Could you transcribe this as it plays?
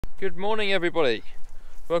Good morning everybody,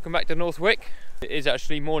 welcome back to Northwick. It is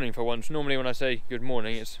actually morning for once. Normally when I say good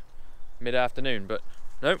morning it's mid-afternoon, but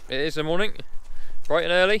no, it is the morning, bright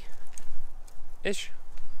and early-ish.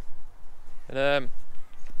 And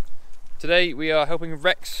today we are helping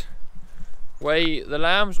Rex weigh the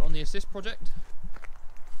lambs on the assist project.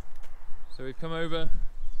 So we've come over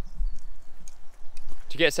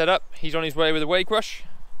to get set up. He's on his way with a weigh crush.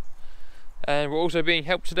 And we're also being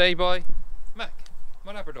helped today by Mac,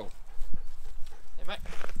 my Labrador. Hey Mac,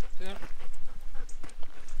 sit down.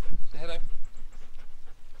 Say hello.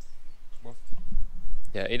 Well,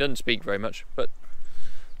 yeah, he doesn't speak very much, but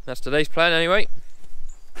that's today's plan anyway.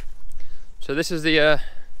 So this is the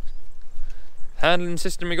handling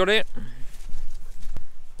system we got here.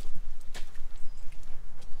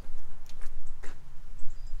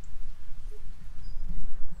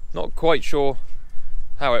 Not quite sure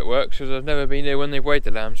how it works because I've never been here when they've weighed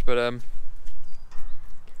the lambs, but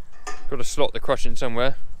got to slot the crush in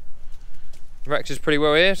somewhere. Rex is pretty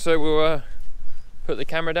well here, so we'll put the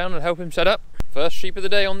camera down and help him set up. First sheep of the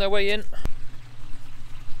day on their way in.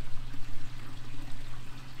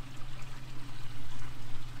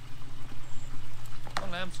 Come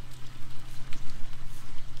on lambs.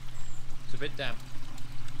 It's a bit damp.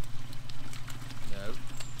 No. Can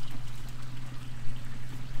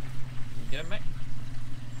you get him, Mac?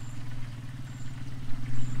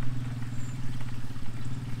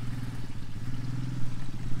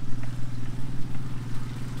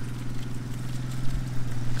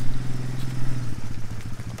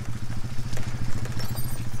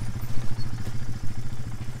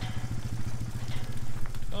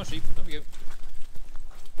 Oh, sheep, there we go.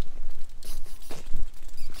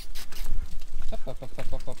 Up, up, up,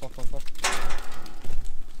 up, up, up, up, up, up.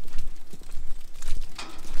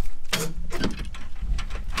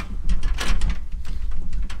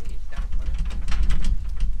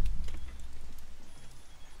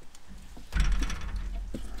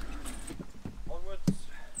 Onwards.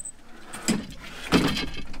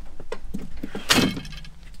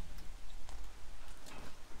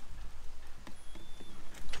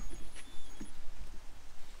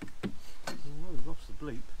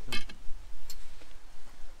 Bleep.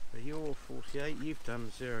 But you're 48, you've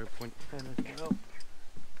done 0.10 as well.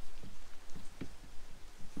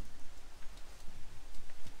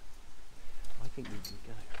 I think you can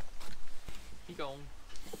go. Keep going.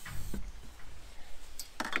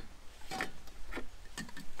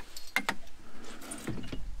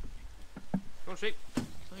 Go on sheep,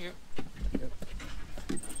 there you go. Yep.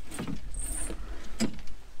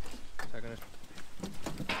 So I'm gonna...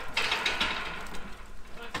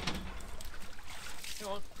 Go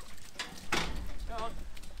on. Go on.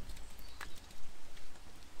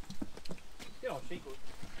 Get on, sheep.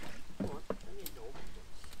 Come on, let me go.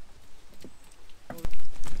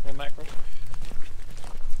 One mackerel.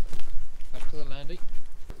 Back to the landy.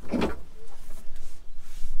 Come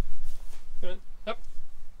on, up.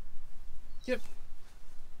 Get up.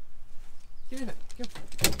 Get in it. Go.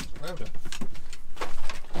 Well done.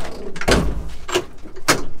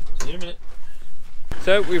 See you in a minute.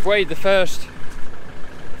 So we've weighed the first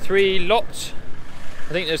 3 lots.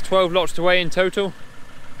 I think there's 12 lots to weigh in total,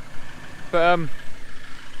 but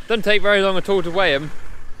doesn't take very long at all to weigh them.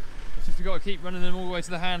 It's just we've got to keep running them all the way to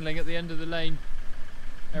the handling at the end of the lane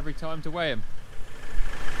every time to weigh them.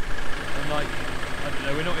 And like, I don't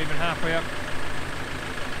know, we're not even halfway up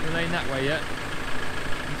the lane that way yet,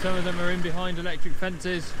 and some of them are in behind electric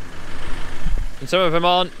fences and some of them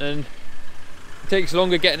aren't, and it takes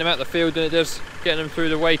longer getting them out the field than it does getting them through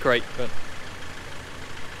the weigh crate. But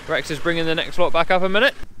Rex is bringing the next lot back up a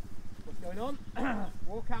minute. What's going on?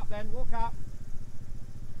 Walk up then, walk up.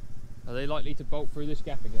 Are they likely to bolt through this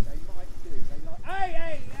gap again? They might do, they like... Hey,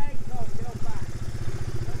 hey, hey, Tom, get on back.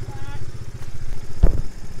 Get on back.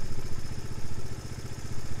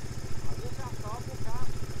 Walk up, Tom, walk up.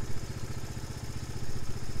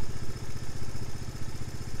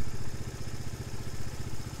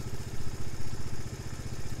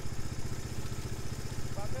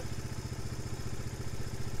 Bucket.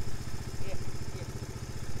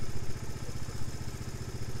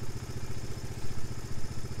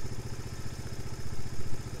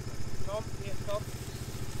 Tom, yes, Tom.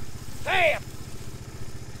 Bam!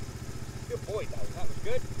 Good boy, though. That was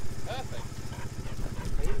good. Perfect.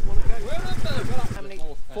 He didn't want to go. Well done, though. How many?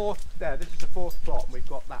 Fourth. There. This is the 4th plot, and we've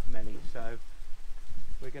got that many. So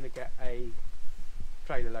we're going to get a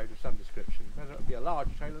trailer load of some description. Whether it be a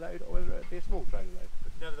large trailer load or whether it be a small trailer load.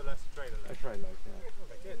 But nevertheless, a trailer load. A trailer load. Yeah. Oh,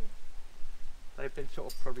 they did. They've been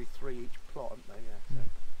sort of probably 3 each plot, haven't they? Yeah. So.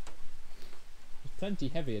 It's plenty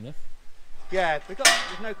heavy enough. Yeah, there's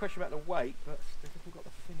no question about the weight, but they haven't got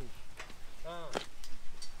the finish.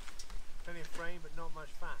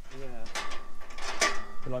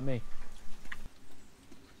 like me.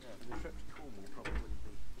 Yeah, the trip to Cornwall probably wouldn't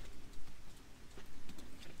be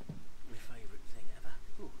my favourite thing ever.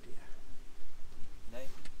 Oh dear. No.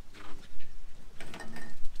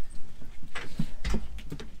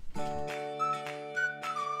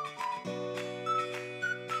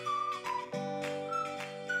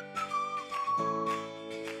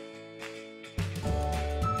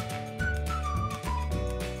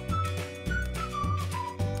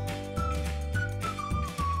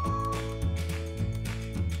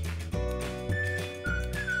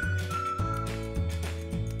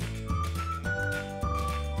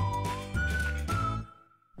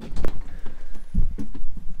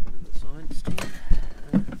 The science team.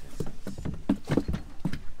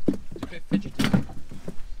 It's a bit fidgety.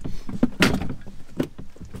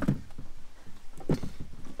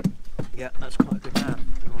 Yeah, that's quite a good hand.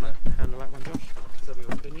 You want to handle that one, Josh? Tell me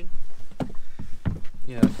your opinion.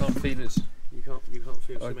 Yeah, I can't feel it. You can't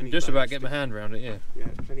feel so I many can just about bones get my hand around it, yeah. Yeah,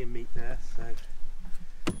 plenty of meat there, so.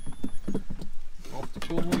 Off to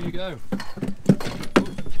Cornwall you go. Oh,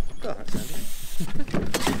 that's handy.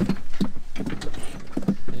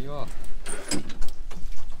 There you are.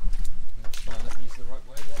 Let's try and let me use the right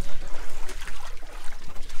way, one-handed.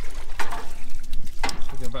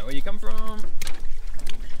 You're going back where you come from.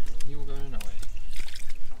 You're going that way.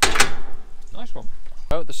 Nice one.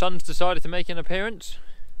 Oh, the sun's decided to make an appearance.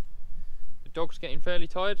 The dog's getting fairly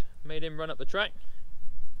tired. Made him run up the track.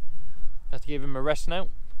 Have to give him a rest now.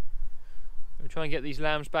 We'll try and get these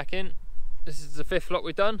lambs back in. This is the 5th lot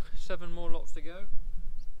we've done. 7 more lots to go.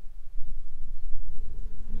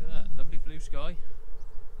 Look at that, lovely blue sky.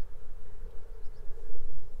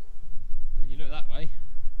 When you look that way,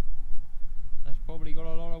 that's probably got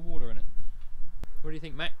a lot of water in it. What do you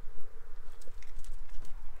think, Mac?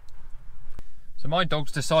 So my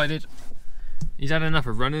dog's decided he's had enough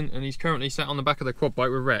of running and he's currently sat on the back of the quad bike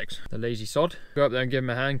with Rex, the lazy sod. Go up there and give him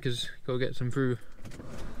a hand because got to get some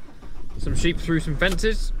sheep through some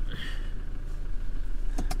fences.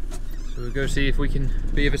 So we'll go see if we can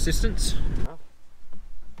be of assistance. Well,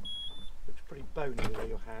 looks pretty bony the way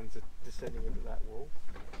your hands are descending into that wall.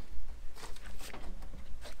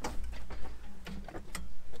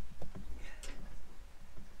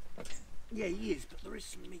 Yeah, he is, but there is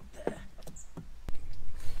some meat there.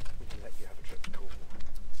 We can let you have a trip to Cornwall.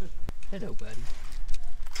 Hello, buddy.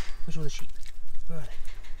 Where's all the sheep? Where are they?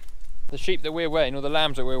 The sheep that we're weighing, or the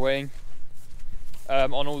lambs that we're weighing,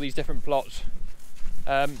 on all these different plots,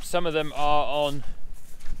 some of them are on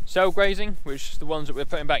cell grazing, which the ones that we're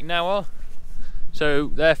putting back now are. So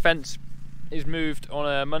their fence is moved on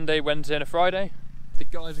a Monday, Wednesday and a Friday. The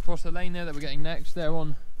guys across the lane there that we're getting next, they're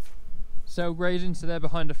on cell grazing, so they're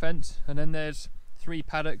behind the fence, and then there's 3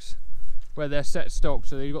 paddocks where they're set stock,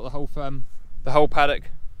 so you've got the whole paddock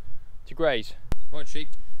to graze. Right, sheep.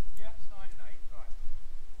 Yeah, it's 9 and 8, right.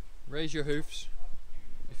 Raise your hoofs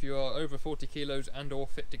if you are over 40 kilos and or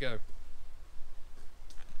fit to go.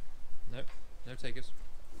 No, no takers.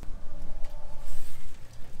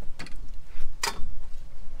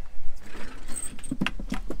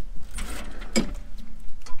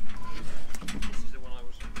 This is the one I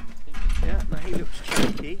was thinking. Yeah, no, he looks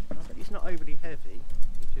cheeky, but he's not overly heavy.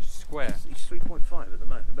 He's just square. He's 3.5 at the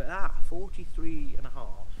moment, but 43 and a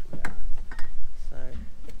half. Yeah. So,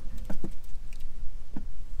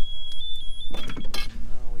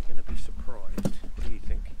 are we going to be surprised? What do you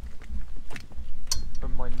think?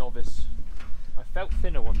 From my novice. I felt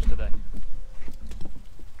thinner ones today.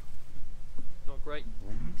 Not great.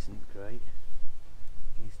 Well, he isn't great.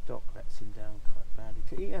 His doc lets him down quite badly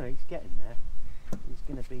too. You know, he's getting there. He's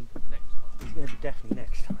going to be Next time. He's going to be definitely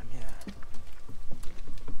next time. Yeah.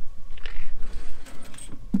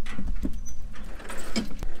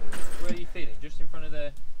 Where are you feeling? Just in front of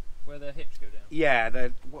where their hips go down? Yeah,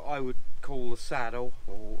 they're what I would call the saddle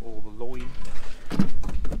or the loin.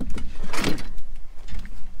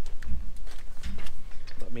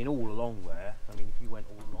 But I mean, all along there. I mean, if you went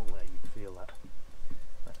all along there, you'd feel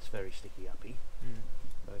that's very sticky uppy. Mm.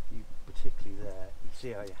 So if you particularly there, you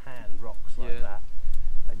see how your hand rocks like Yeah. that,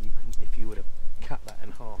 and you can, if you were to cut that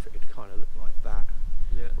in half, it would kind of look like that.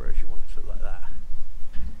 Yeah. Whereas you want it to look like that.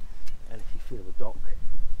 And if you feel the dock,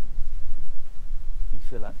 you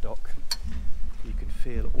feel that dock, you can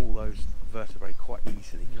feel all those vertebrae quite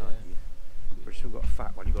easily, can't Yeah. you? But you've still got a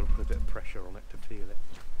fat one, you've got to put a bit of pressure on it to feel it.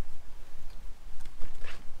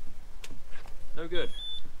 No good.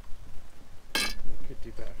 You could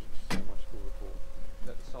do better, so much school report.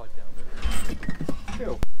 Let the side down there.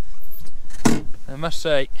 Still. I must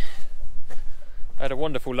say, I had a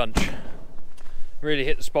wonderful lunch. Really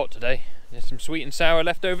hit the spot today. There's some sweet and sour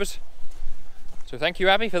leftovers. So thank you,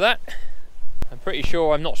 Abby, for that. I'm pretty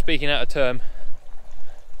sure I'm not speaking out of term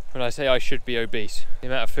when I say I should be obese. The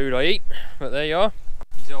amount of food I eat, but there you are.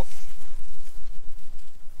 He's off.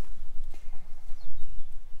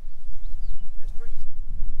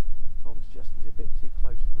 Tom's he's a bit too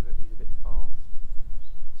close with it, he's a bit fast.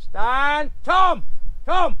 Stand! Tom!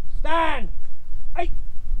 Tom! Stand! Hey!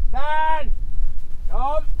 Stand!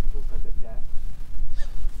 Tom! Also a bit down.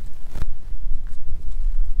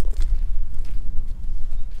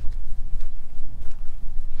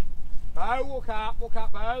 Bo, walk up,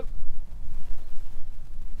 Bo.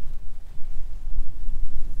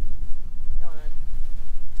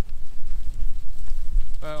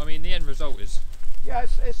 Well, I mean, the end result is... Yeah,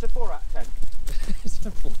 it's a 4 out of 10. It's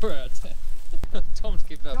a 4 out of 10. Tom's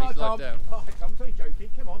given up, he's lied down. Oh, Tom's only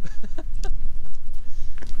joking, come on.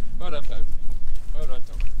 Well done, Bo. Well done,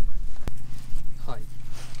 Tom. Hi.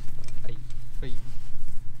 Hey. Hey.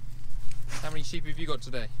 How many sheep have you got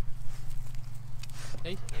today?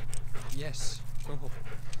 Hey? Yes. Oh.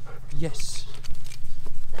 Yes.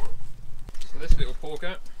 So this little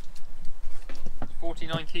porker is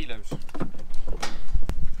 49 kilos.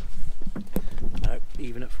 No,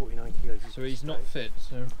 even at 49 kilos. So he's not fit,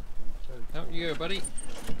 so out you go, buddy.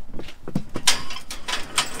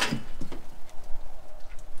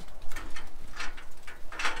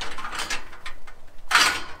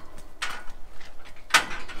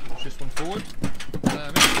 Push this one forward.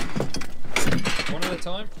 One at a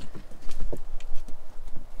time.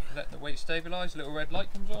 Let the weight stabilise, little red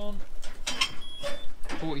light comes on.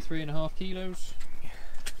 43.5 kilos.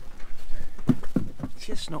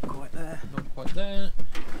 Just not quite there. Not quite there.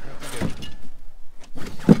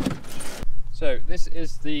 So this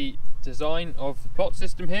is the design of the plot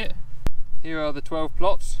system here. Here are the 12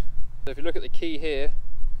 plots. So if you look at the key here,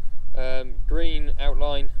 green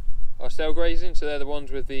outline are cell grazing, so they're the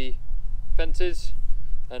ones with the fences,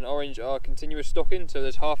 and orange are continuous stocking, so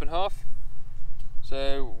there's half and half.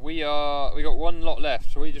 So we got one lot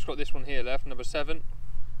left, so we just got this one here left, number 7.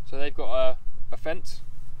 So they've got a fence.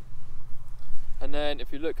 And then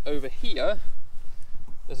if you look over here,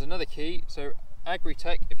 there's another key. So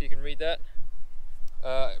Agritech, if you can read that,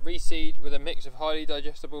 reseed with a mix of highly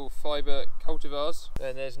digestible fibre cultivars.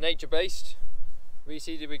 Then there's nature-based,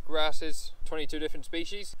 reseeded with grasses, 22 different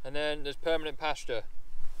species. And then there's permanent pasture.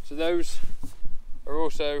 So those are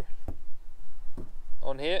also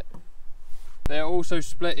on here. They are also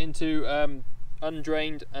split into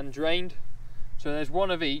undrained and drained. So there's one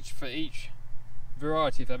of each for each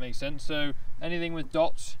variety, if that makes sense. So anything with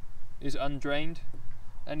dots is undrained,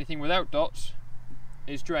 anything without dots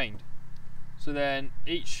is drained. So then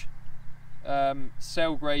each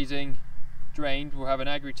cell grazing drained will have an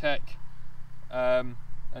Agritech, a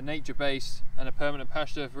nature-based and a permanent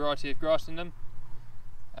pasture variety of grass in them,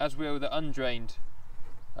 as will the undrained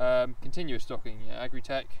continuous stocking,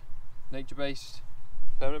 Agritech, nature-based,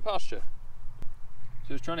 permanent pasture.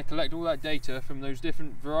 So it's trying to collect all that data from those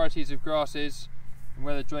different varieties of grasses and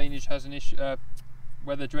whether drainage has an issue,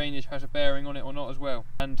 whether drainage has a bearing on it or not as well,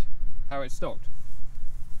 and how it's stocked.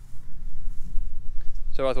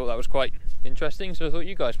 So I thought that was quite interesting, so I thought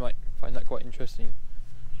you guys might find that quite interesting.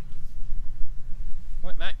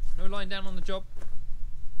 Right, Mac, no lying down on the job.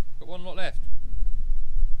 Got one lot left.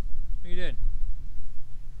 What are you doing?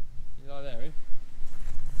 You lie there, eh?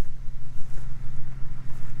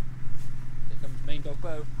 Here comes main dog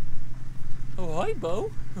Bo. Oh, hi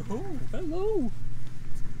Bo. Oh, hello.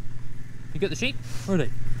 You got the sheep? Where are they?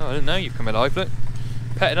 Oh, I didn't know you've come alive, look.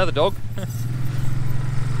 Pet another dog.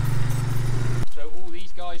 So all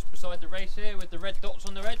these guys beside the race here with the red dots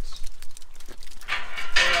on their heads,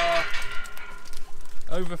 they are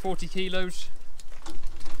over 40 kilos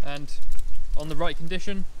and on the right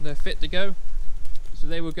condition, they're fit to go. So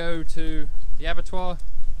they will go to the abattoir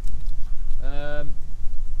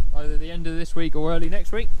either the end of this week or early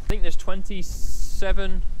next week. I think there's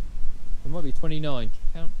 27, there might be 29,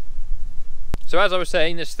 count. So as I was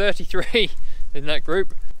saying, there's 33 in that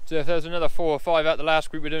group. So if there's another 4 or 5 out the last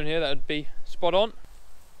group we're doing here, that would be spot on.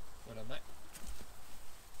 Well done, Mac.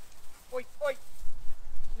 Oi, oi!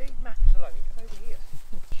 Leave Max alone, come over here.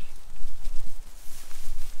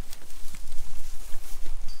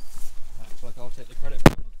 Looks like I'll take the credit for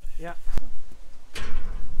that one. Yeah.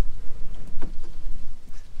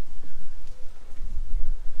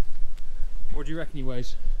 What do you reckon he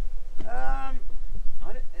weighs?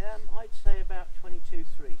 I'd say about 22.3, something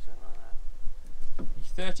like that.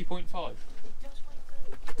 He's 30.5. He does weigh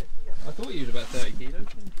 30, yeah. I thought he was about 30 kilos. Yeah,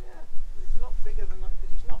 he's a lot bigger than that,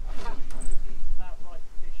 because he's not a fat one, he's about right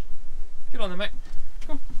condition. Good on then, Mac.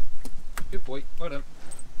 Come on. Good boy. Well done.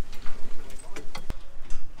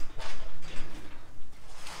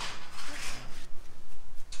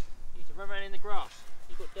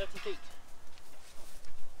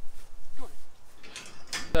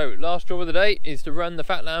 last job of the day is to run the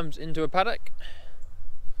fat lambs into a paddock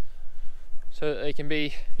so that they can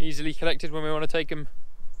be easily collected when we want to take them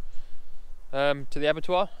to the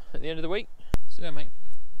abattoir at the end of the week. Sit down, mate.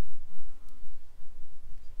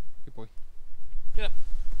 Good boy. Get up.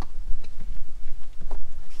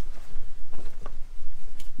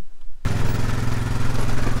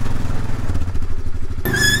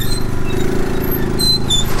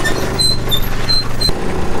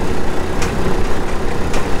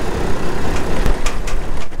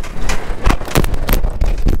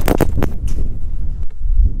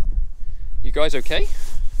 You guys okay?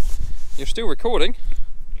 You're still recording.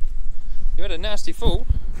 You had a nasty fall.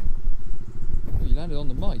 Oh, you landed on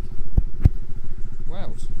the mic.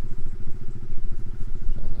 Wow.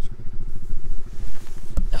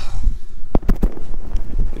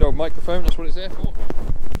 Good old microphone, that's what it's there for.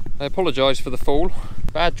 I apologise for the fall.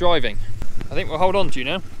 Bad driving. I think we'll hold on to you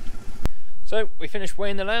now. So, we finished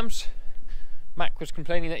weighing the lambs. Mac was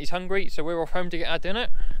complaining that he's hungry, so we're off home to get our dinner.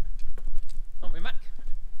 Aren't we, Mac?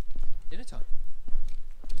 Dinner time.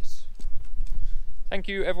 Yes. Thank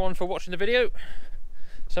you everyone for watching the video.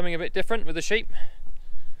 Something a bit different with the sheep.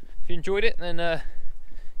 If you enjoyed it, then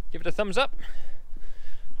give it a thumbs up.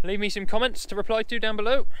 Leave me some comments to reply to down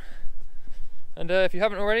below. And if you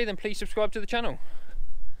haven't already, then please subscribe to the channel.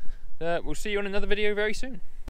 We'll see you on another video very soon.